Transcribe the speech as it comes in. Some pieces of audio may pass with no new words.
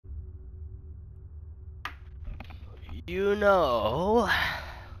You know,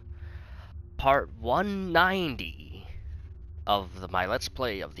 part 190 of my Let's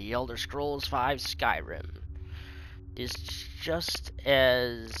Play of the Elder Scrolls V Skyrim is just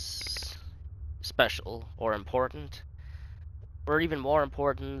as special or important, or even more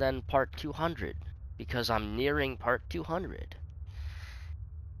important than part 200, because I'm nearing part 200.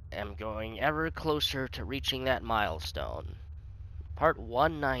 I'm going ever closer to reaching that milestone. Part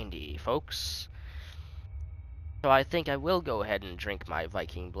 190, folks. So I think I will go ahead and drink my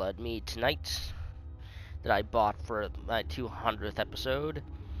Viking blood mead tonight that I bought for my 200th episode.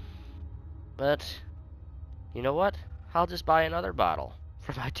 But, you know what? I'll just buy another bottle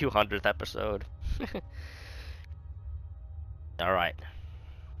for my 200th episode. Alright.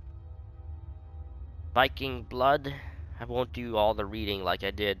 Viking blood. I won't do all the reading like I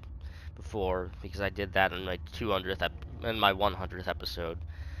did before, because I did that in my 100th episode.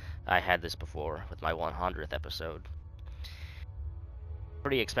 I had this before with my 100th episode.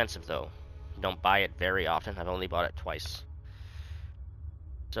 Pretty expensive though. Don't buy it very often. I've only bought it twice.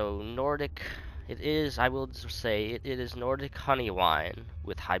 So Nordic, it is, I will say, it is Nordic honey wine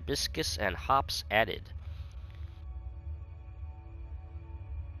with hibiscus and hops added.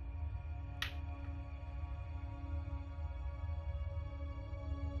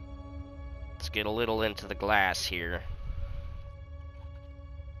 Let's get a little into the glass here.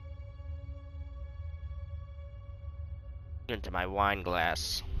 Into my wine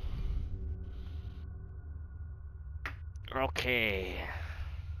glass. Okay.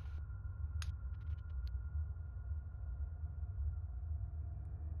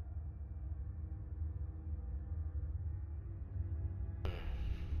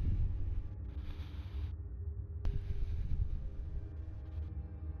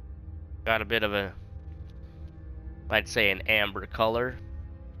 Got a bit of a, I'd say, an amber color.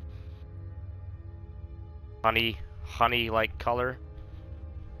 Honey-like color.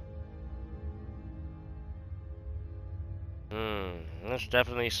 This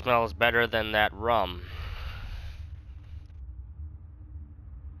definitely smells better than that rum.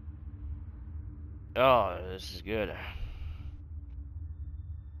 Oh, this is good. It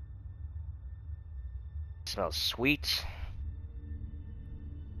smells sweet.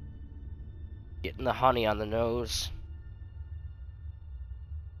 Getting the honey on the nose.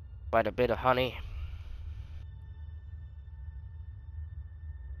 Quite a bit of honey.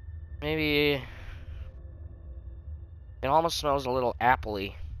 Maybe it almost smells a little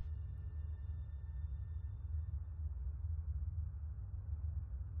appley.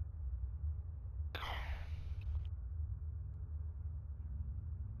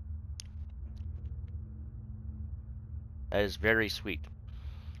 That is very sweet,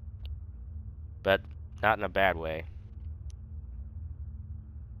 but not in a bad way.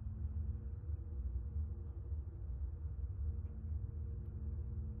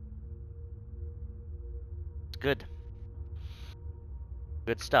 It's good.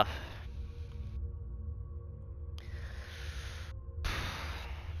 Good stuff.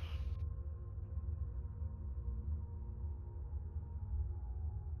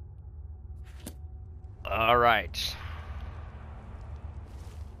 All right.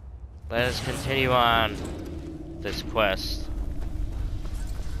 Let us continue on this quest.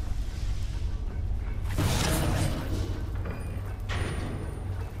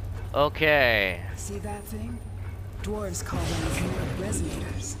 Okay. See that thing? Dwarves call them Nord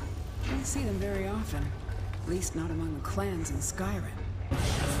resonators. You don't see them very often. At least not among the clans in Skyrim.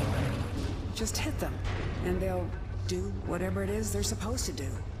 Just hit them, and they'll do whatever it is they're supposed to do.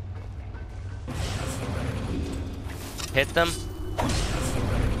 Hit them?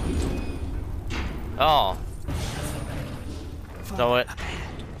 Oh. So it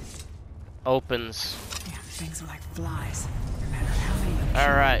opens. Damn, things are like flies. No matter how many of them.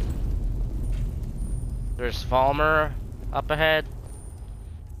 Alright. There's Falmer up ahead.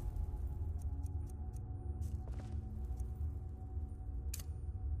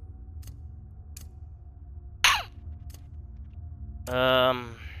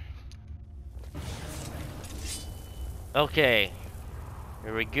 Okay.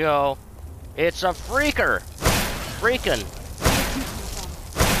 Here we go. It's a freaker! Freakin'!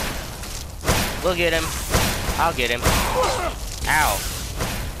 We'll get him. I'll get him. Ow.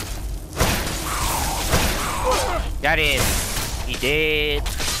 Got him. He dead.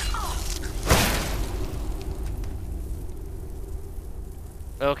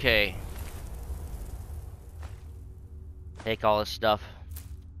 Okay. Take all this stuff.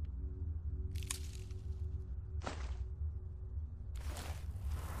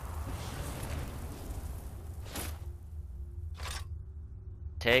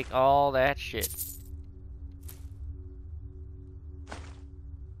 Take all that shit.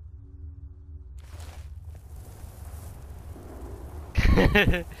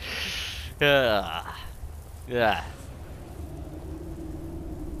 Yeah.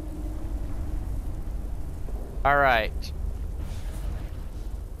 All right.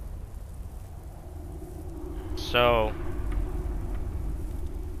 So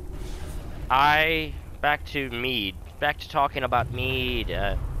back to mead. Back to talking about mead.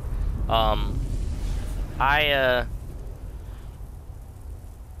 I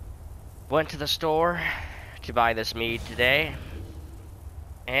went to the store to buy this mead today,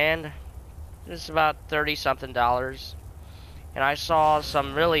 and it's about 30 something dollars. And I saw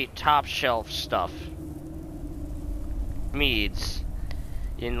some really top shelf stuff. Meads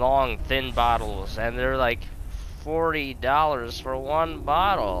in long, thin bottles, and they're like $40 for one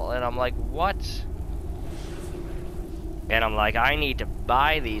bottle. And I'm like, what? And I'm like, I need to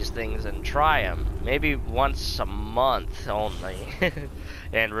buy these things and try them. Maybe once a month only.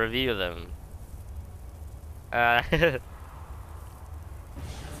 And review them.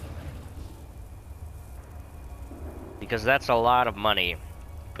 Because that's a lot of money.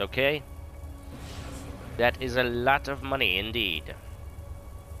 Okay? That is a lot of money indeed.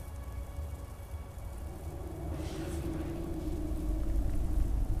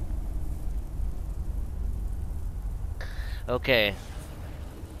 Okay.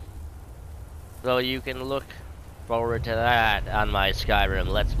 So you can look forward to that on my Skyrim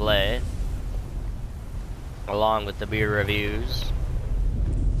Let's Play. Along with the beer reviews.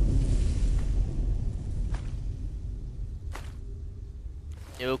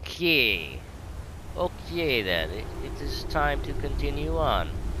 Okay. Okay then. It is time to continue on.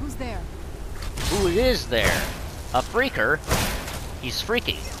 Who's there? Who is there? A freaker? He's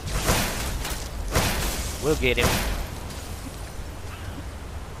freaky. We'll get him.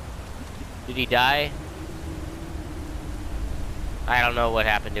 Did he die? I don't know what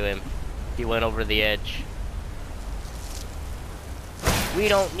happened to him. He went over the edge. We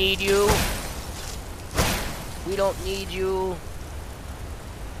don't need you. We don't need you.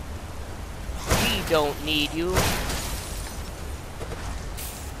 We don't need you.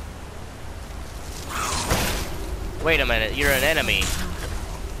 Wait a minute, you're an enemy.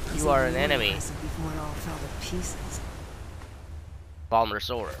 You are an enemy. Before it all fell to pieces. Palmer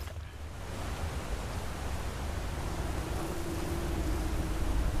sword.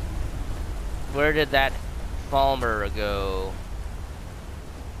 Where did that Palmer go?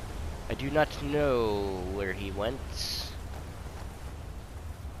 I do not know where he went.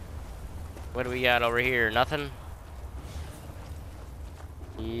 What do we got over here? Nothing?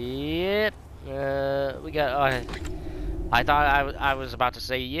 Yep. We got... I thought I was about to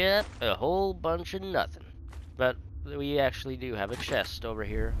say, yep, a whole bunch of nothing. But we actually do have a chest over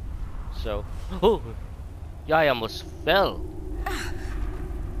here. So... Oh! Yeah, I almost fell.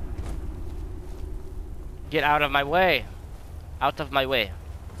 Get out of my way. Out of my way.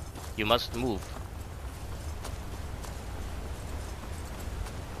 You must move.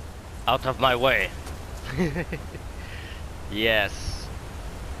 Out of my way. Yes.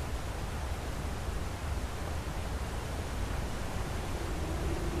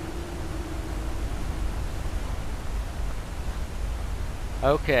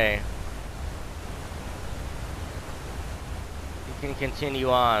 Okay. You can continue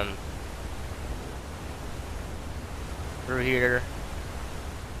on. Through here.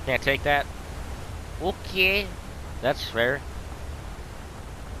 Can't take that? Okay. That's fair.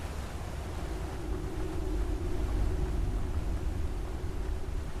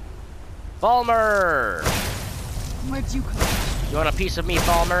 Palmer! Where'd you come from? You want a piece of me,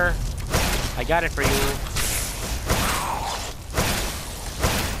 Palmer? I got it for you.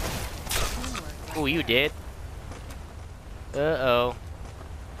 Oh, you did. Uh-oh.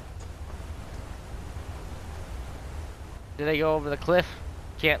 Did they go over the cliff?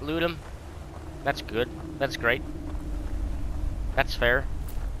 Can't loot them? That's good. That's great. That's fair.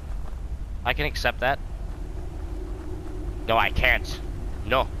 I can accept that. No, I can't.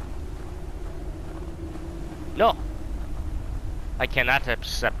 No. No. I cannot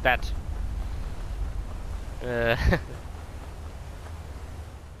accept that.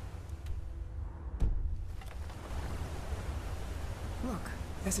 Look,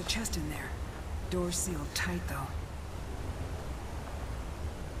 there's a chest in there. Door's sealed tight, though.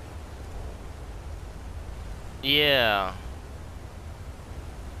 Yeah.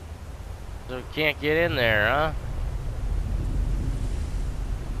 So we can't get in there, huh?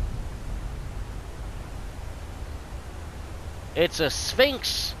 It's a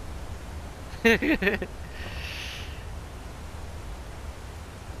sphinx. Where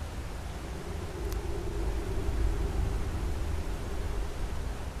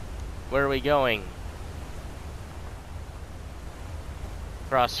are we going?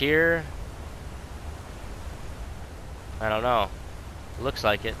 Across here? I don't know. Looks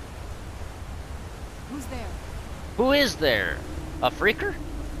like it. Who's there? Who is there? A freaker?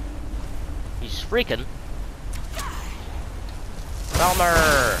 He's freaking.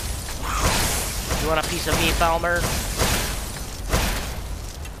 Falmer! You want a piece of me, Falmer?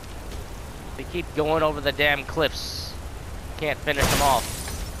 They keep going over the damn cliffs. Can't finish them off.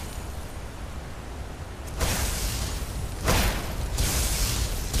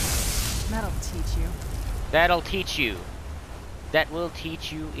 That'll teach you. That'll teach you. That will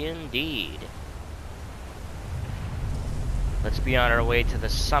teach you indeed. Let's be on our way to the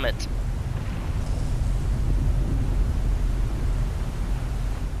summit.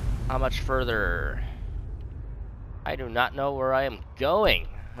 How much further? I do not know where I am going.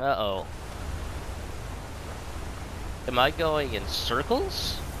 Uh-oh. Am I going in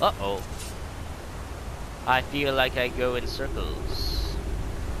circles? Uh-oh. I feel like I go in circles.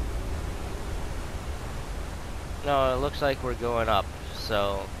 No, it looks like we're going up,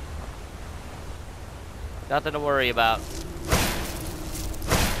 so nothing to worry about.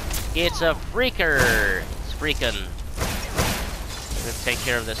 It's a freaker! It's freaking. Let's take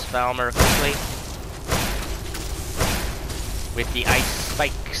care of this Falmer quickly. With the ice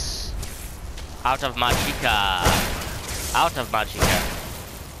spikes. Out of Magicka. Out of Magicka.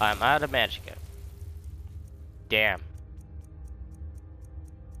 I'm out of Magicka. Damn.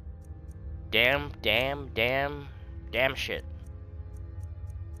 Damn, damn, damn, damn shit.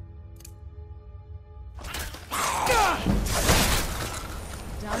 Done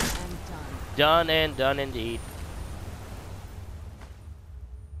and done. Done and done indeed.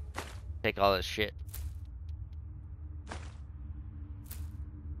 Take all this shit.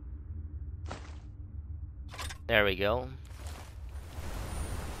 There we go.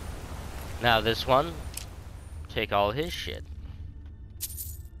 Now this one, take all his shit.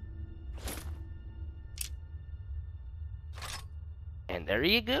 And there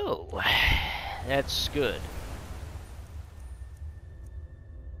you go. That's good.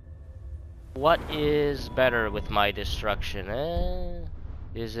 What is better with my destruction?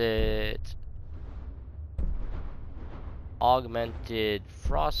 Is it augmented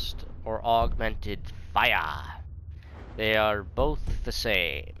frost or augmented fire? They are both the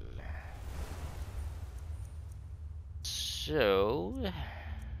same. So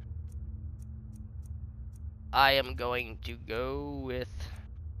I am going to go with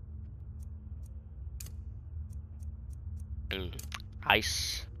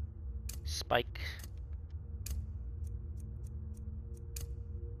ice spike.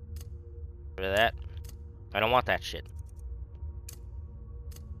 Rid of that. I don't want that shit.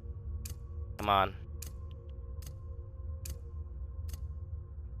 Come on.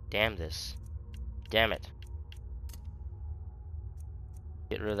 Damn this. Damn it.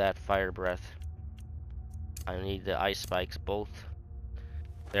 Get rid of that fire breath. I need the ice spikes both.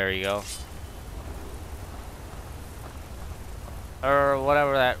 There you go. Or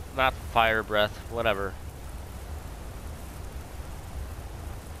whatever that, not fire breath, whatever.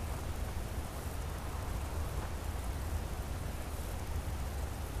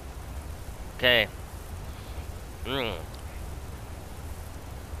 Okay.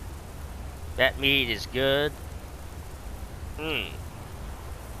 That meat is good. I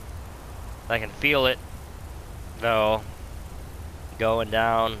can feel it, though. Going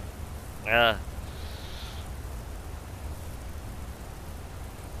down.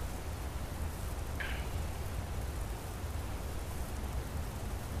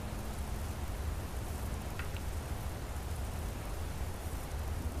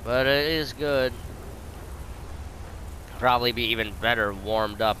 But it is good. Probably be even better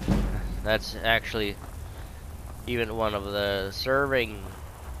warmed up. That's actually even one of the serving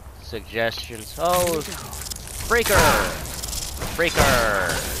suggestions. Oh, freaker! Freaker!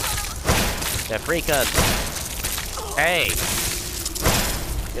 The freakin'! Hey!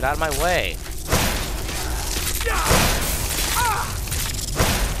 Get out of my way!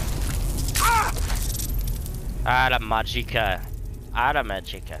 Out of Magicka. Out of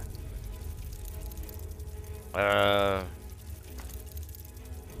Magicka.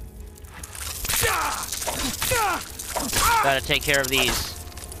 Gotta take care of these.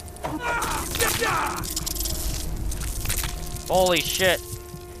 Holy shit.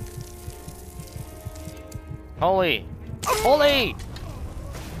 Holy. Holy!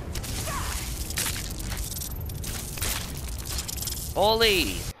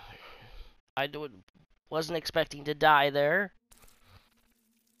 Holy! Wasn't expecting to die there.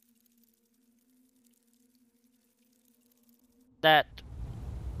 That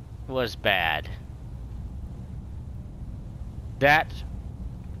was bad. That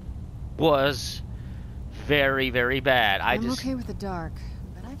was very, very bad. I'm okay with the dark,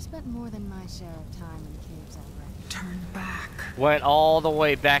 but I've spent more than my share of time in caves already. Turn back. Went all the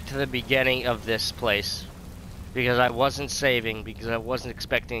way back to the beginning of this place because I wasn't saving, because I wasn't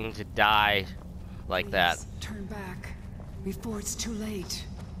expecting to die like Please, that. turn back before it's too late.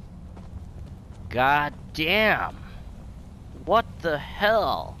 God damn. What the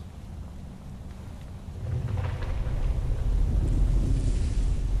hell?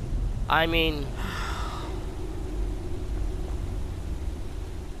 I mean,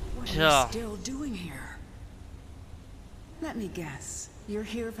 What are you still doing here? Let me guess. You're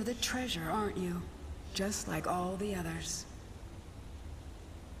here for the treasure, aren't you? Just like all the others.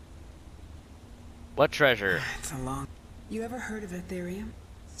 what treasure? It's a long... You ever heard of Ethereum?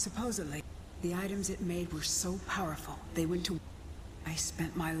 Supposedly, the items it made were so powerful, they went to... I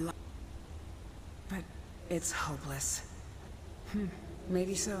spent my life... But it's hopeless.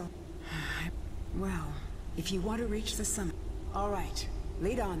 Maybe so. Well, if you want to reach the summit... All right,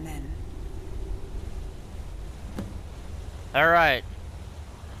 lead on then. Alright.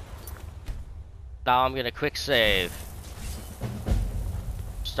 Now I'm gonna quick save.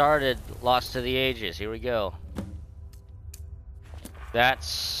 Started Lost to the Ages. Here we go. That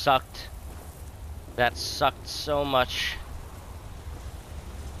sucked. That sucked so much.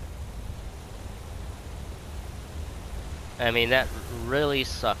 I mean, that really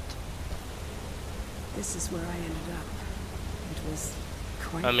sucked. This is where I ended up. It was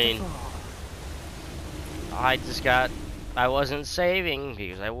quite I mean, the fall. I wasn't saving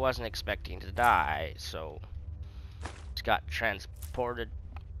because I wasn't expecting to die, so just got transported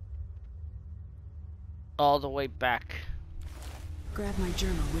all the way back. Grab my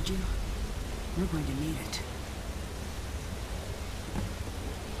journal, would you? We're going to need it.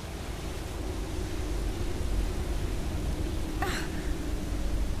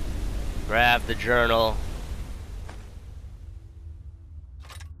 Grab the journal.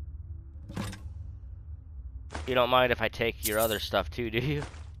 You don't mind if I take your other stuff too, do you?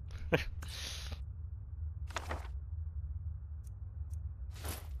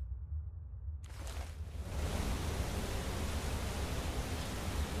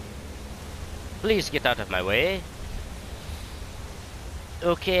 Please get out of my way.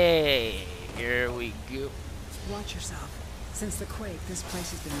 Okay, here we go. Watch yourself. Since the quake, this place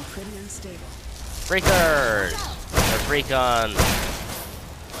has been pretty unstable. Freakers! Or freak-on.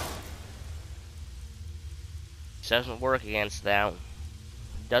 Doesn't work against them.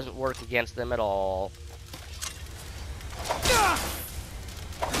 Doesn't work against them at all.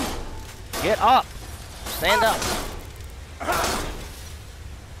 Get up! Stand up!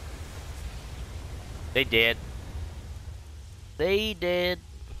 They did. They did.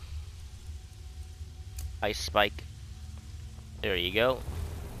 Ice spike. There you go.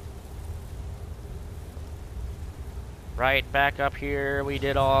 Right back up here. We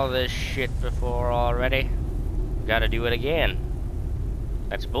did all this shit before already. Gotta do it again.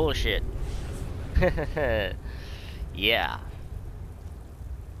 That's bullshit. Yeah.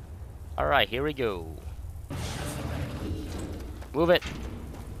 Alright, here we go. Move it.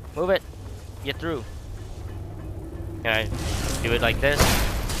 Move it. Get through. Can I do it like this?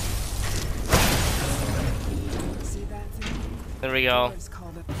 See that thing? There we go. It's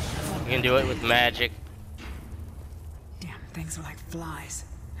called a... You can do it with magic. Damn, things are like flies.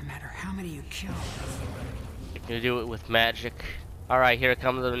 No matter how many you kill. You can do it with magic. Alright, here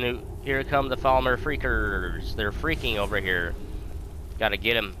come the Falmer Freakers. They're freaking over here. Gotta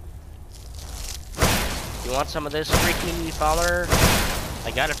get them. You want some of this freaky Falmer?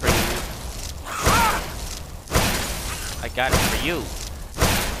 I got it for you. I got it for you.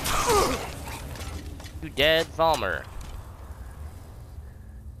 You dead Falmer.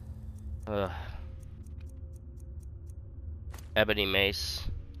 Ugh. Ebony Mace.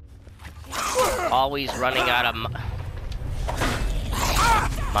 Always running out of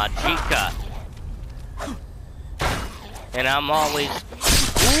Magika. And I'm always...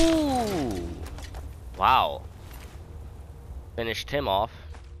 Ooh! Wow. Finished him off.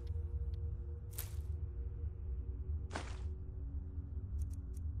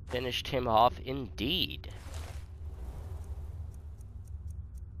 Finished him off indeed.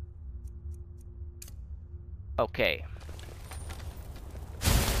 Okay.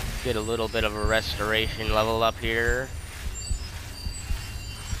 Get a little bit of a restoration level up here.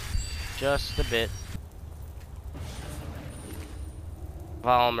 Just a bit.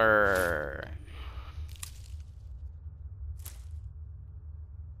 Palmer.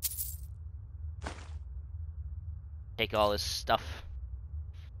 Take all his stuff.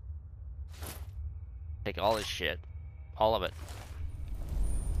 Take all his shit. All of it.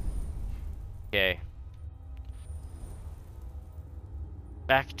 Okay.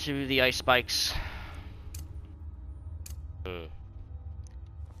 Back to the ice spikes.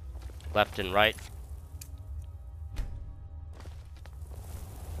 Left and right.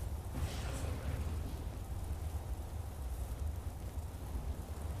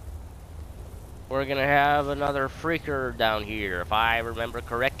 We're gonna have another freaker down here, if I remember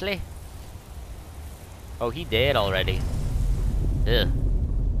correctly. Oh, he dead already. Ugh.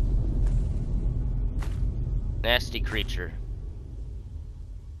 Nasty creature.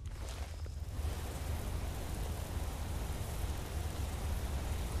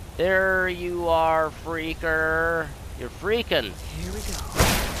 There you are, freaker. You're freaking. Here we go.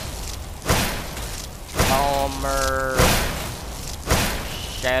 Palmer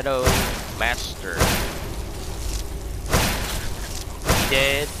Shadow Master. He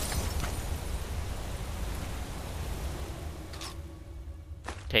dead.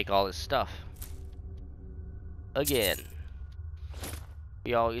 Take all his stuff. Again.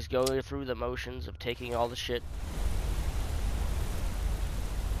 We always go through the motions of taking all the shit.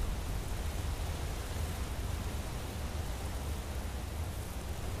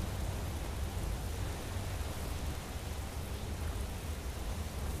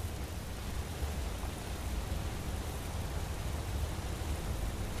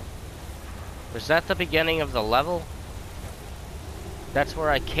 Was that the beginning of the level? That's where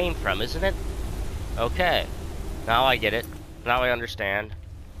I came from, isn't it? Okay. Now I get it. Now I understand.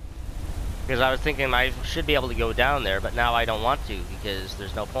 Because I was thinking I should be able to go down there, but now I don't want to because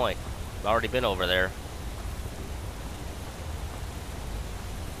there's no point. I've already been over there.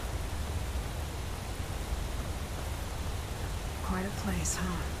 Quite a place,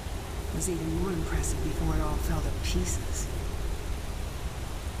 huh? It was even more impressive before it all fell to pieces.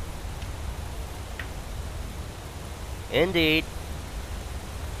 Indeed.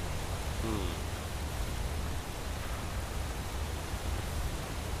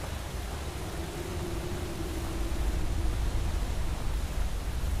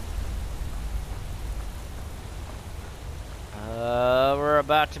 We're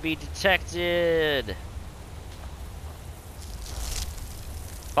about to be detected.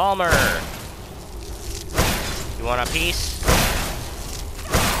 Palmer, you want a piece?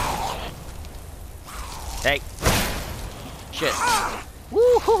 Hey. Shit.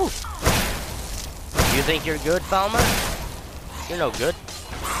 Woohoo! You think you're good, Palmer? You're no good.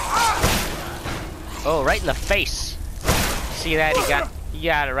 Oh, right in the face. See that? He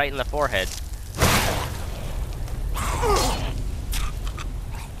got it right in the forehead.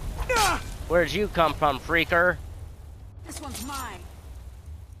 Where'd you come from, freaker? This one's mine.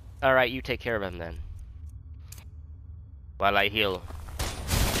 Alright, you take care of him then. While I heal.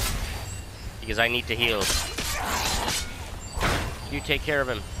 Because I need to heal. You take care of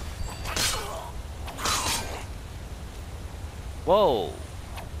him. Whoa.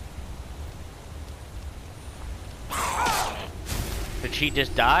 Did she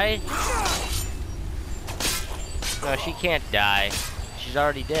just die? No, she can't die. She's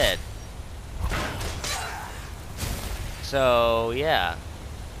already dead. So, yeah.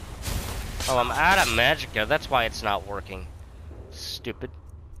 Oh, I'm out of magicka. That's why it's not working. Stupid.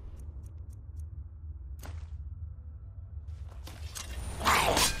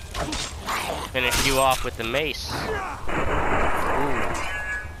 Finish you off with the mace. Ooh.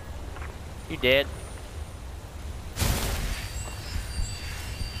 You dead.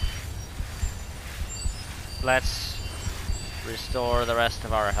 Let's restore the rest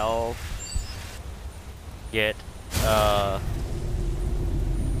of our health. Get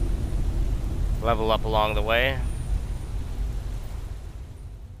level up along the way.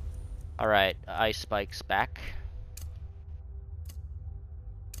 Alright, ice spikes back.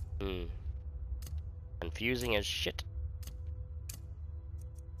 Confusing as shit.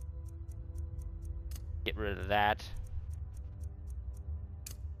 Get rid of that.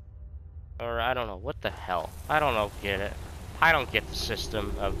 Or I don't know, what the hell? I don't get it. I don't get the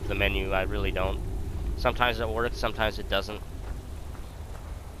system of the menu, I really don't. Sometimes it works, sometimes it doesn't.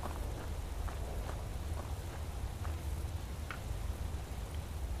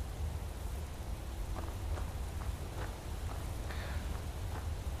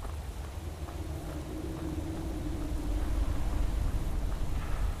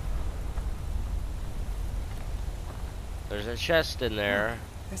 There's a chest in there.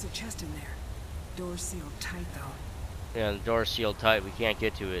 There's a chest in there. Door sealed tight, though. Yeah, the door's sealed tight. We can't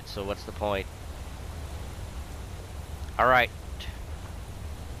get to it, so what's the point? Alright.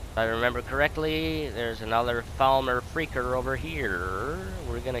 If I remember correctly, there's another Falmer Freaker over here.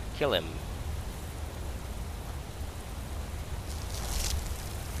 We're gonna kill him.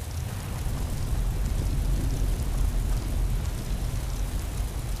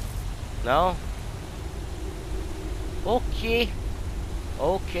 No? Okay.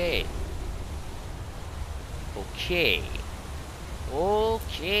 Okay. Okay.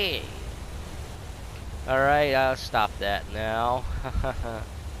 Okay. Alright, I'll stop that now.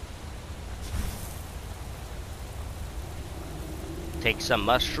 Take some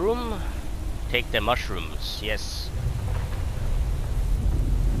mushroom. Take the mushrooms, yes.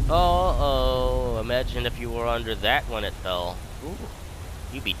 Oh, imagine if you were under that when it fell. Ooh,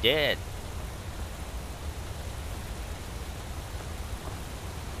 you'd be dead.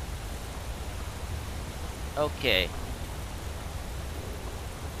 Okay.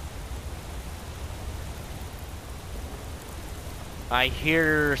 I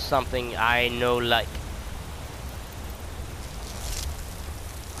hear something I know like.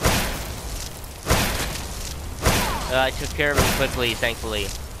 I took care of him quickly, thankfully.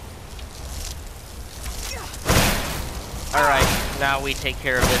 Alright, now we take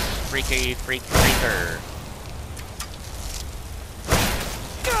care of this freaker.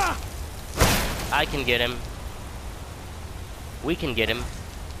 I can get him. We can get him.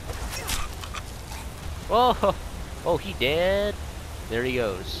 Oh, oh, he dead. There he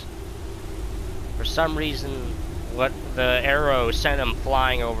goes. For some reason, what the arrow sent him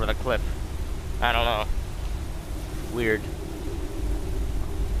flying over the cliff. I don't know. Weird.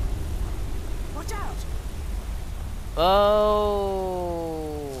 Watch out!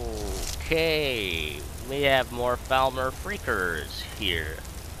 Okay. We have more Falmer freakers here.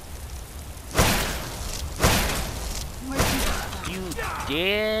 You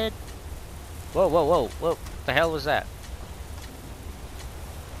did? Whoa, whoa, whoa, whoa. What the hell was that?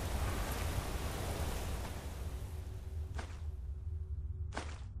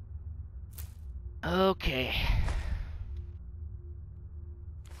 Okay.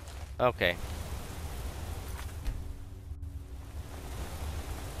 Okay.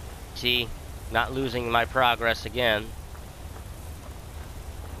 See? Not losing my progress again.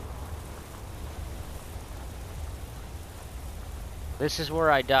 This is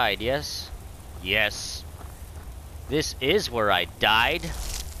where I died, yes? Yes. This is where I died.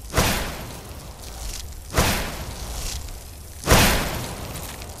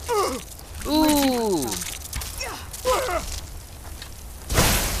 Ooh!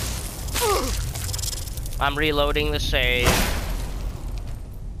 I'm reloading the save.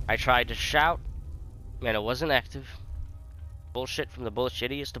 I tried to shout, and it wasn't active. Bullshit from the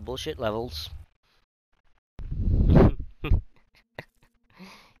bullshittiest of bullshit levels.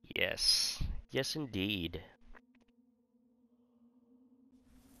 Yes. Yes, indeed.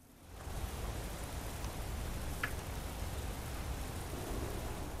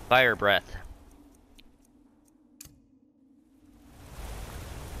 Fire breath.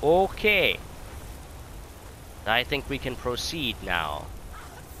 Okay. I think we can proceed now.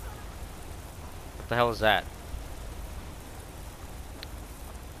 What the hell is that?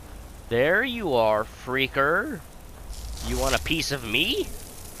 There you are, freaker. You want a piece of me?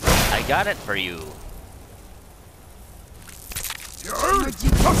 I got it for you.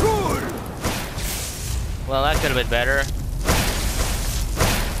 Well, that could have been better.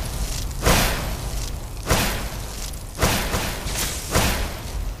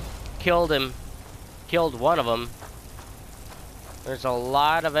 Killed him. Killed one of them. There's a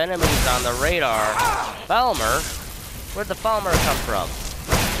lot of enemies on the radar. Falmer? Where'd the Falmer come from?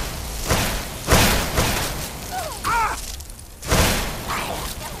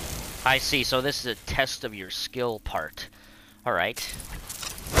 I see, so this is a test of your skill part. Alright.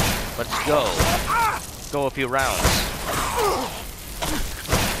 Let's go. Go a few rounds.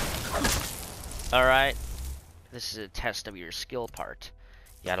 Alright. This is a test of your skill part.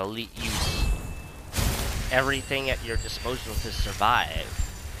 You gotta use everything at your disposal to survive.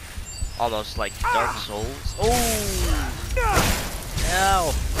 Almost like Dark Souls. Oh!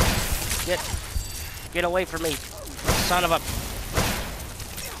 Ow! Get away from me, son of a...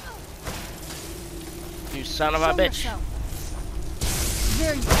 You son of a bitch!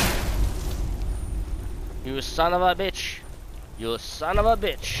 There you You son of a bitch! You son of a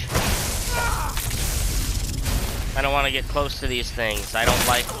bitch! I don't want to get close to these things. I don't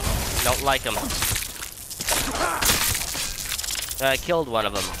like them. I killed one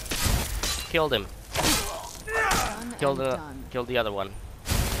of them. Killed him. Killed the other one.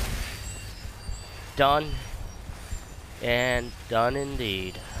 Done. And done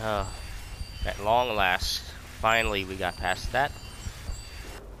indeed. At long last. Finally, we got past that.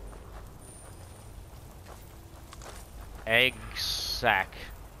 Egg sack.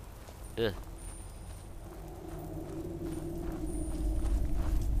 Ugh.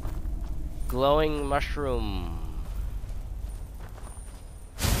 Glowing mushroom.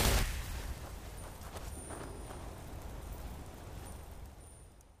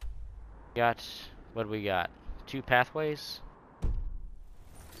 Got, what do we got? 2 pathways?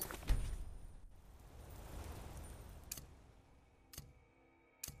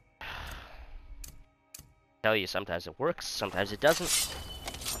 Tell you, sometimes it works, sometimes it doesn't.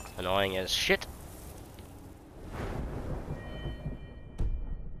 Annoying as shit.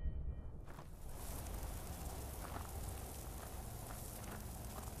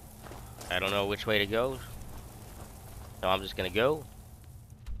 I don't know which way to go, so I'm just gonna go.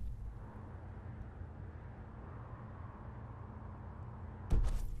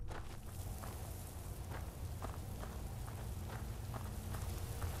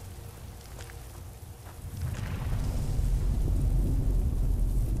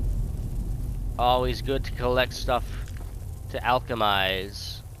 Always good to collect stuff to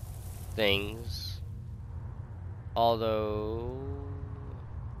alchemize things. Although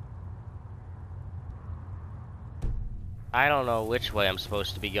I don't know which way I'm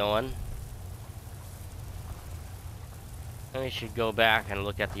supposed to be going. I should go back and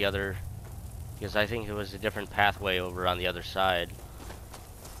look at the other, because I think it was a different pathway over on the other side.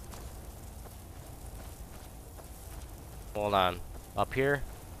 Hold on. Up here?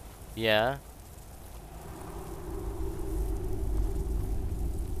 Yeah.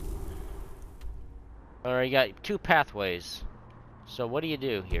 Alright, you got 2 pathways. So what do you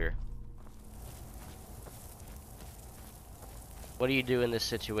do here? What do you do in this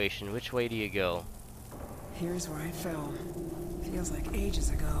situation? Which way do you go? Here's where I fell. Feels like ages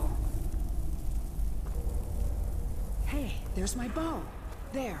ago. Hey, there's my bow.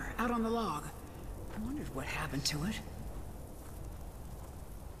 There, out on the log. I wondered what happened to it.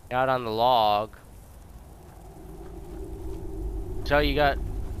 Out on the log. So you got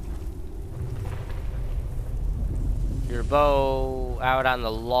your bow out on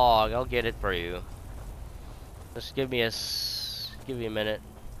the log. I'll get it for you. Just give me a minute.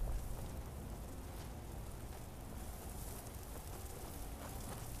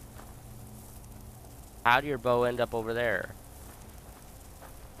 How did your bow end up over there?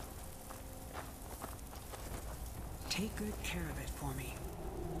 Take good care of it for me.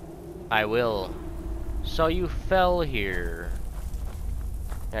 I will. So you fell here.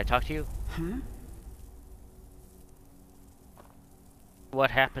 Can I talk to you? Huh?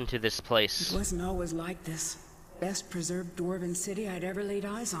 What happened to this It place? wasn't always like this. Best preserved dwarven city I'd ever laid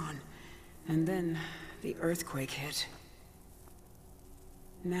eyes on. And then the earthquake hit.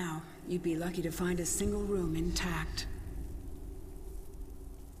 Now, you'd be lucky to find a single room intact.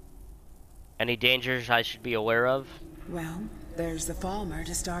 Any dangers I should be aware of? Well, there's the Falmer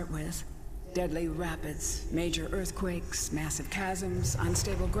to start with. Deadly rapids, major earthquakes, massive chasms,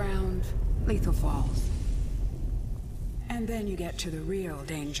 unstable ground, lethal falls. And then you get to the real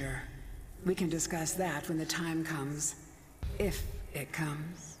danger. We can discuss that when the time comes. If it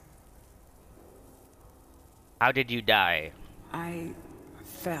comes. How did you die? I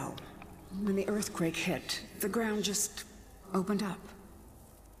fell. When the earthquake hit, the ground just opened up.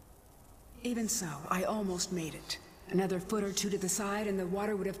 Even so, I almost made it. Another foot or two to the side and the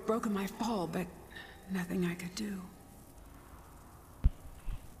water would have broken my fall, but nothing I could do.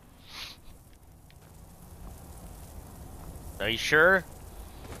 Are you sure?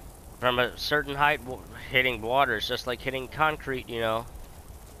 From a certain height, hitting water is just like hitting concrete, you know.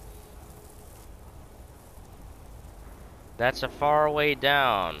 That's a far way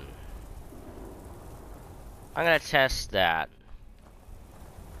down. I'm gonna test that.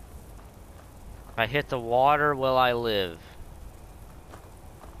 If I hit the water, will I live?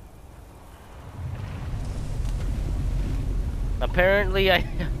 Apparently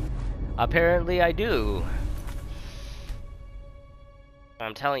I do.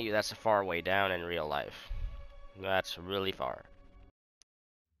 I'm telling you, that's a far way down in real life. That's really far.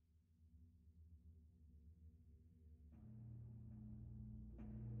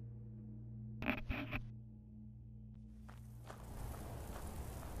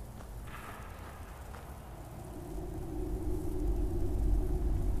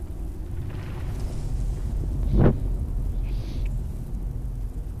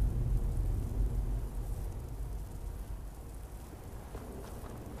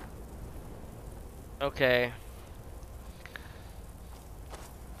 Okay.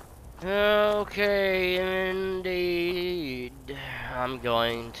 Okay, indeed. I'm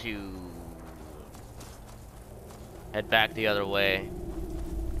going to head back the other way.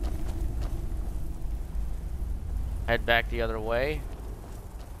 Head back the other way?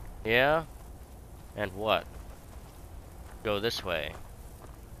 Yeah? And what? Go this way.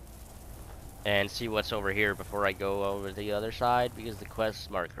 And see what's over here before I go over the other side, because the quest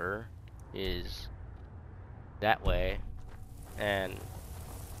marker is that way. And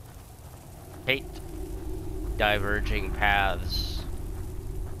Hate diverging paths.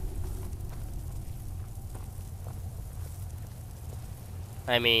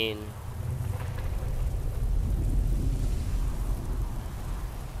 I mean,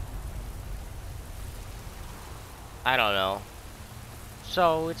 I don't know.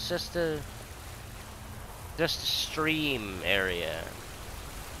 So it's just a stream area.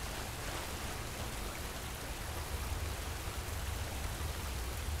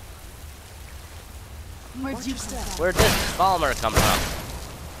 Where'd you step? Where'd this Falmer come from?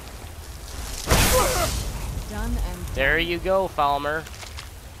 Done and There you go, Falmer.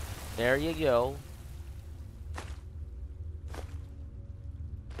 There you go.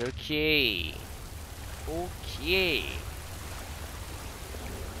 Okay. Okay.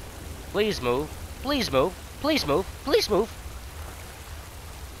 Please move. Please move. Please move. Please move.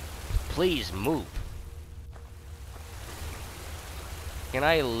 Please move. Can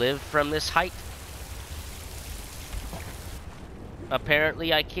I live from this height?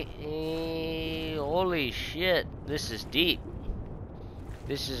 Apparently I can't. Holy shit. This is deep.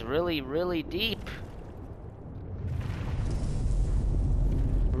 This is really, really deep.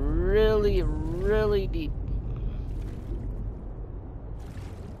 Really, really deep.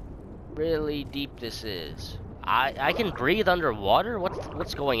 Really deep this is. I can breathe underwater?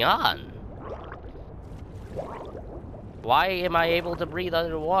 What's going on? Why am I able to breathe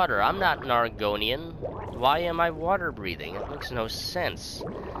underwater? I'm not an Argonian. Why am I water breathing? It makes no sense.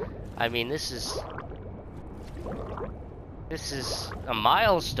 I mean, this is a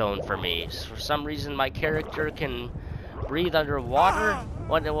milestone for me. For some reason, my character can breathe underwater.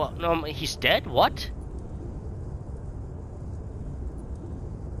 What? No, he's dead? What?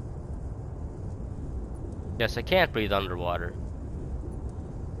 Yes, I can't breathe underwater.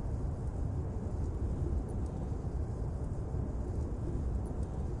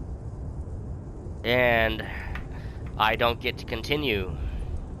 And I don't get to continue.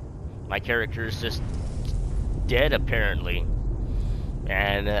 My character is just dead, apparently.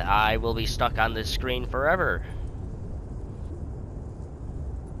 And I will be stuck on this screen forever.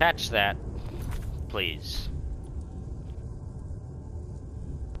 Patch that, please.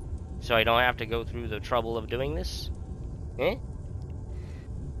 So I don't have to go through the trouble of doing this? Eh?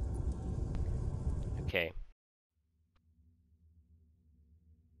 Okay.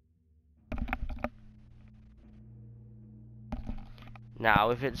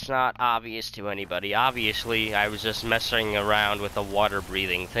 Now, if it's not obvious to anybody, obviously I was just messing around with the water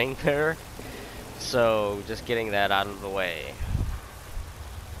breathing thing there. So, just getting that out of the way.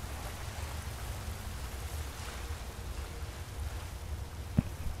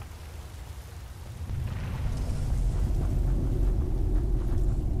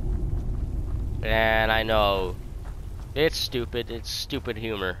 And I know, it's stupid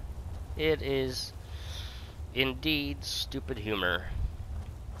humor. It is indeed stupid humor.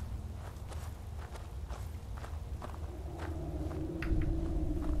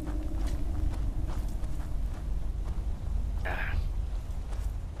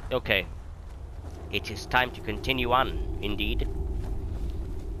 Okay. It is time to continue on, indeed.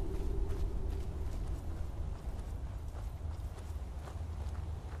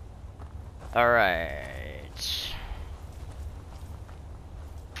 Alright.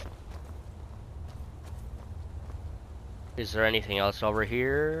 Is there anything else over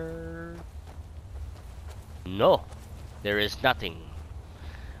here? No. There is nothing.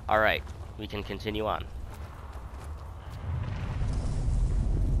 Alright. We can continue on.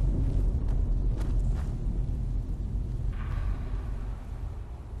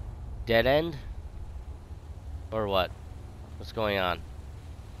 Dead end? Or what? What's going on?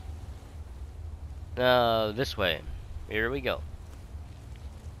 This way. Here we go.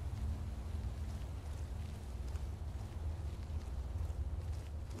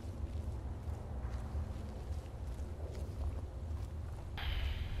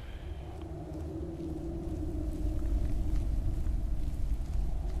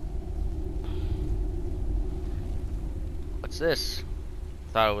 What's this?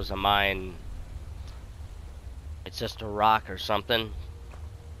 Thought it was a mine. It's just a rock or something.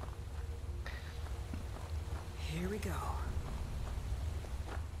 Here we go.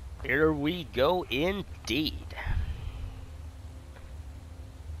 Here we go indeed.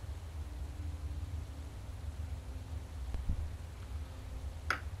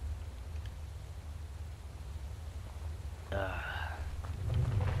 Oh,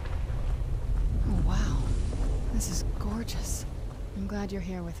 wow. This is gorgeous. I'm glad you're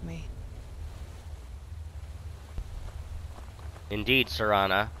here with me. Indeed,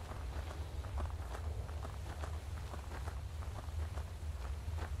 Serana.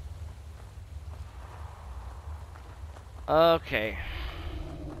 Okay.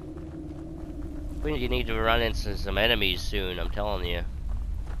 We need to run into some enemies soon, I'm telling you.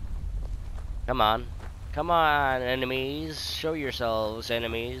 Come on. Come on, enemies. Show yourselves,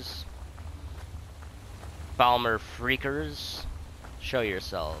 enemies. Balmer freakers. Show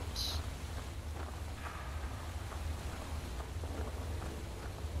yourselves.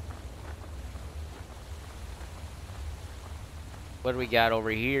 What do we got over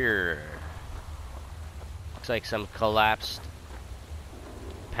here? Looks like some collapsed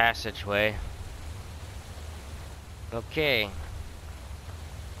passageway. Okay.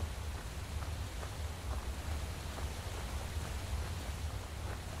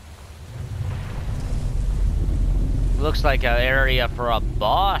 Looks like an area for a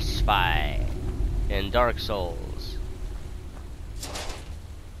boss fight in Dark Souls.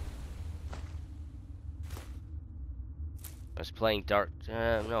 I was playing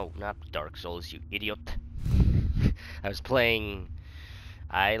no, not Dark Souls, you idiot. I was playing,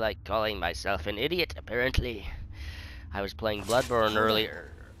 I like calling myself an idiot, apparently. I was playing Bloodborne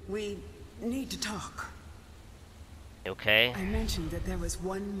earlier. We need to talk. Okay. I mentioned that there was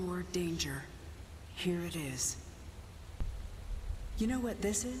one more danger. Here it is. You know what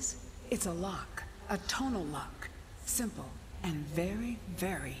this is? It's a lock. A tonal lock. Simple and very,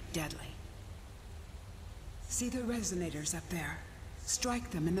 very deadly. See the resonators up there?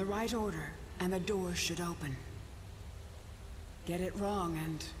 Strike them in the right order, and the door should open. Get it wrong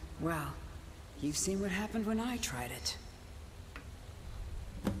and, well, you've seen what happened when I tried it.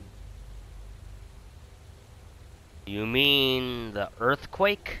 You mean the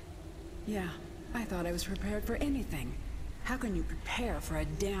earthquake? Yeah, I thought I was prepared for anything. How can you prepare for a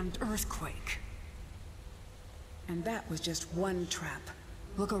damned earthquake? And that was just one trap.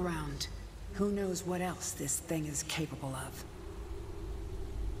 Look around. Who knows what else this thing is capable of?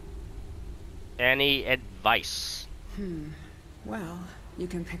 Any advice? Well, you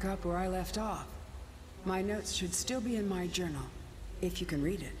can pick up where I left off. My notes should still be in my journal, if you can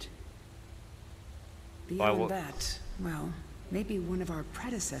read it. Beyond that, well, maybe one of our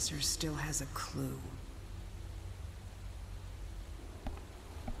predecessors still has a clue.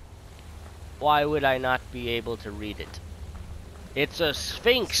 Why would I not be able to read it? It's a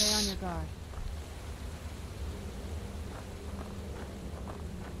sphinx! Stay on your guard.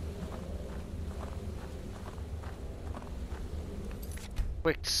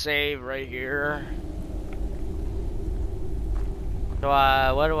 Quick save right here. So,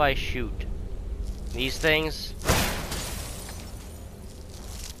 what do I shoot? These things?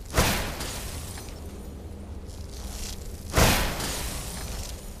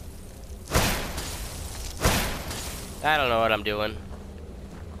 I don't know what I'm doing.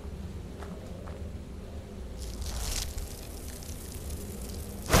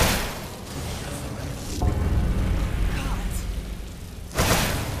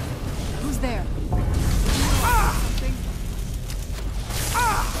 Who's there?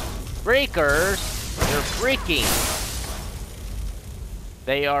 Freakers? They're freaking.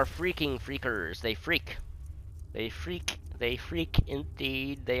 They are freaking freakers. They freak. They freak. They freak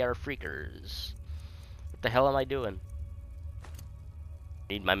indeed. They are freakers. What the hell am I doing?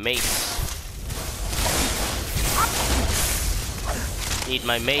 Need my mace. Need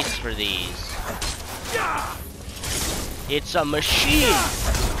my mace for these. It's a machine!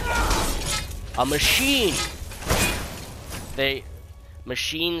 A machine!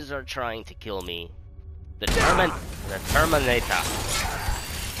 Machines are trying to kill me. The Terminator.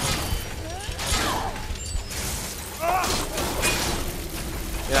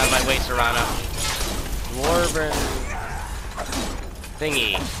 Get out of my way, Serrano. Dwarven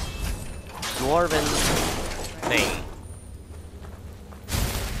thingy. Dwarven thing.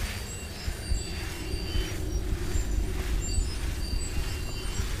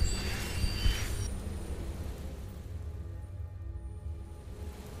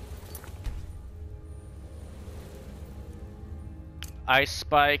 Ice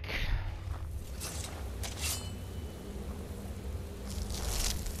spike.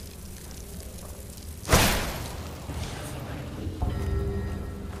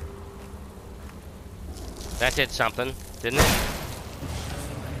 That did something, didn't it?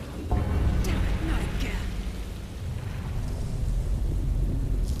 Damn it, not again.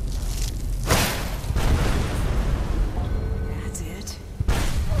 That's it.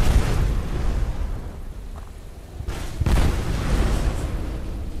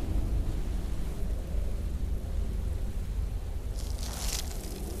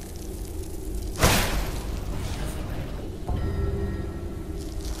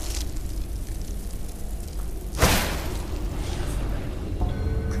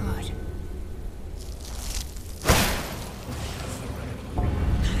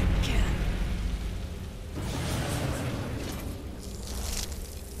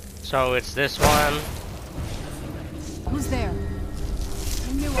 So it's this one. Who's there?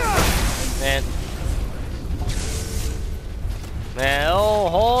 I knew And oh,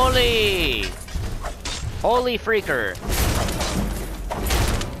 holy freaker!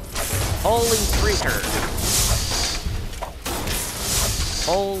 Holy freaker!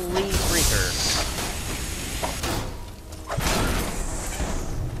 Holy freaker!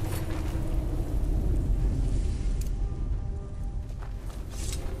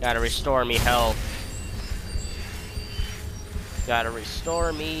 Gotta restore me health. Gotta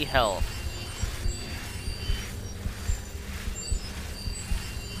restore me health.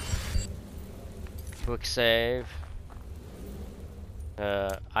 Quick save.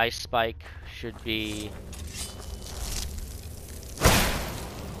 Ice spike should be.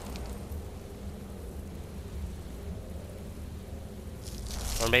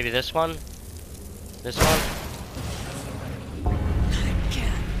 Or maybe this one? This one?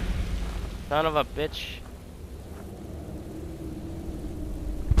 Son of a bitch.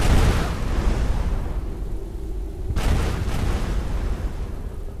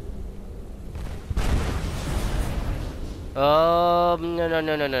 No, no,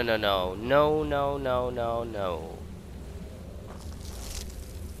 no, no, no, no, no. No, no, no, no, no.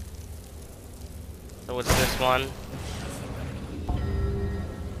 So what's this one?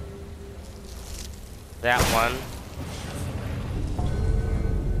 That one.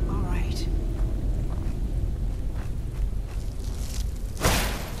 All right.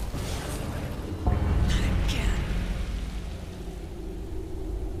 Again.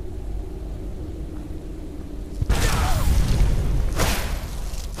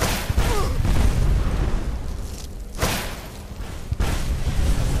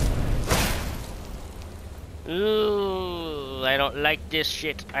 Ooh, I don't like this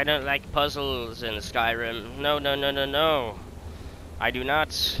shit. I don't like puzzles in Skyrim. No, no, no, no, no. I do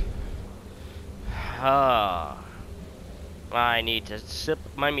not. Ah. I need to sip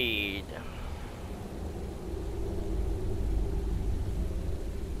my mead.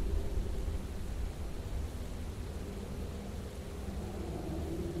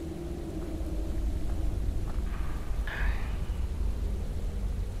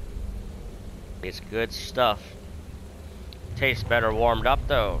 It's good stuff. Tastes better warmed up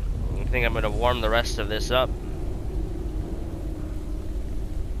though. I think I'm gonna warm the rest of this up.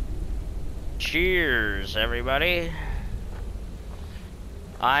 Cheers, everybody.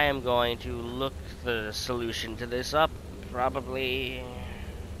 I am going to look the solution to this up. Probably.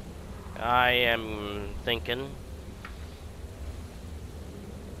 I am thinking.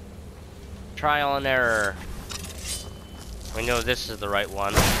 Trial and error. We know this is the right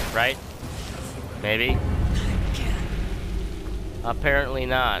one, right? Maybe? Apparently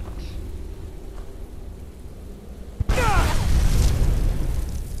not.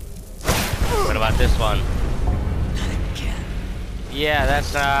 What about this one? Yeah,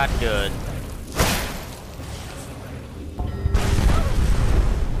 that's not good.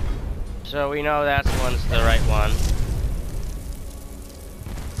 So we know that one's the right one.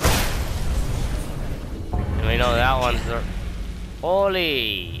 And we know that one's the...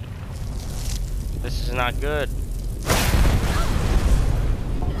 Holy! This is not good.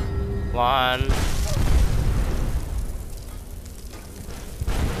 1.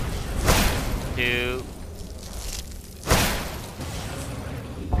 2.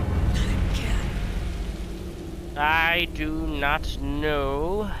 I do not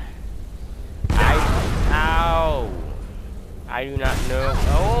know. Ow! I do not know.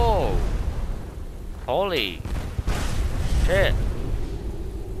 Oh! Holy shit.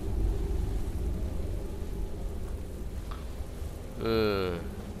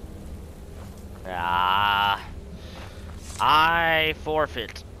 I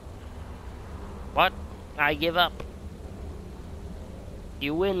forfeit. What? I give up.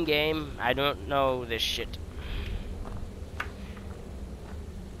 You win, game. I don't know this shit.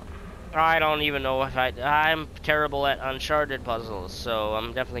 I don't even know if I'm terrible at Uncharted puzzles, so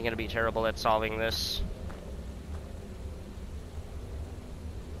I'm definitely gonna be terrible at solving this.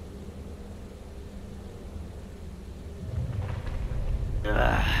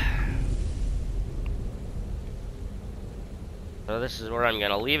 So this is where I'm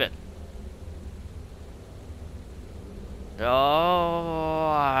gonna leave it. Oh,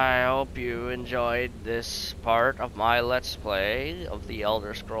 I hope you enjoyed this part of my Let's Play of the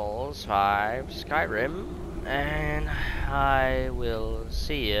Elder Scrolls 5 Skyrim, and I will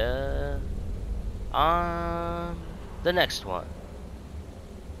see ya on the next one.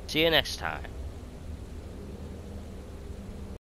 See you next time.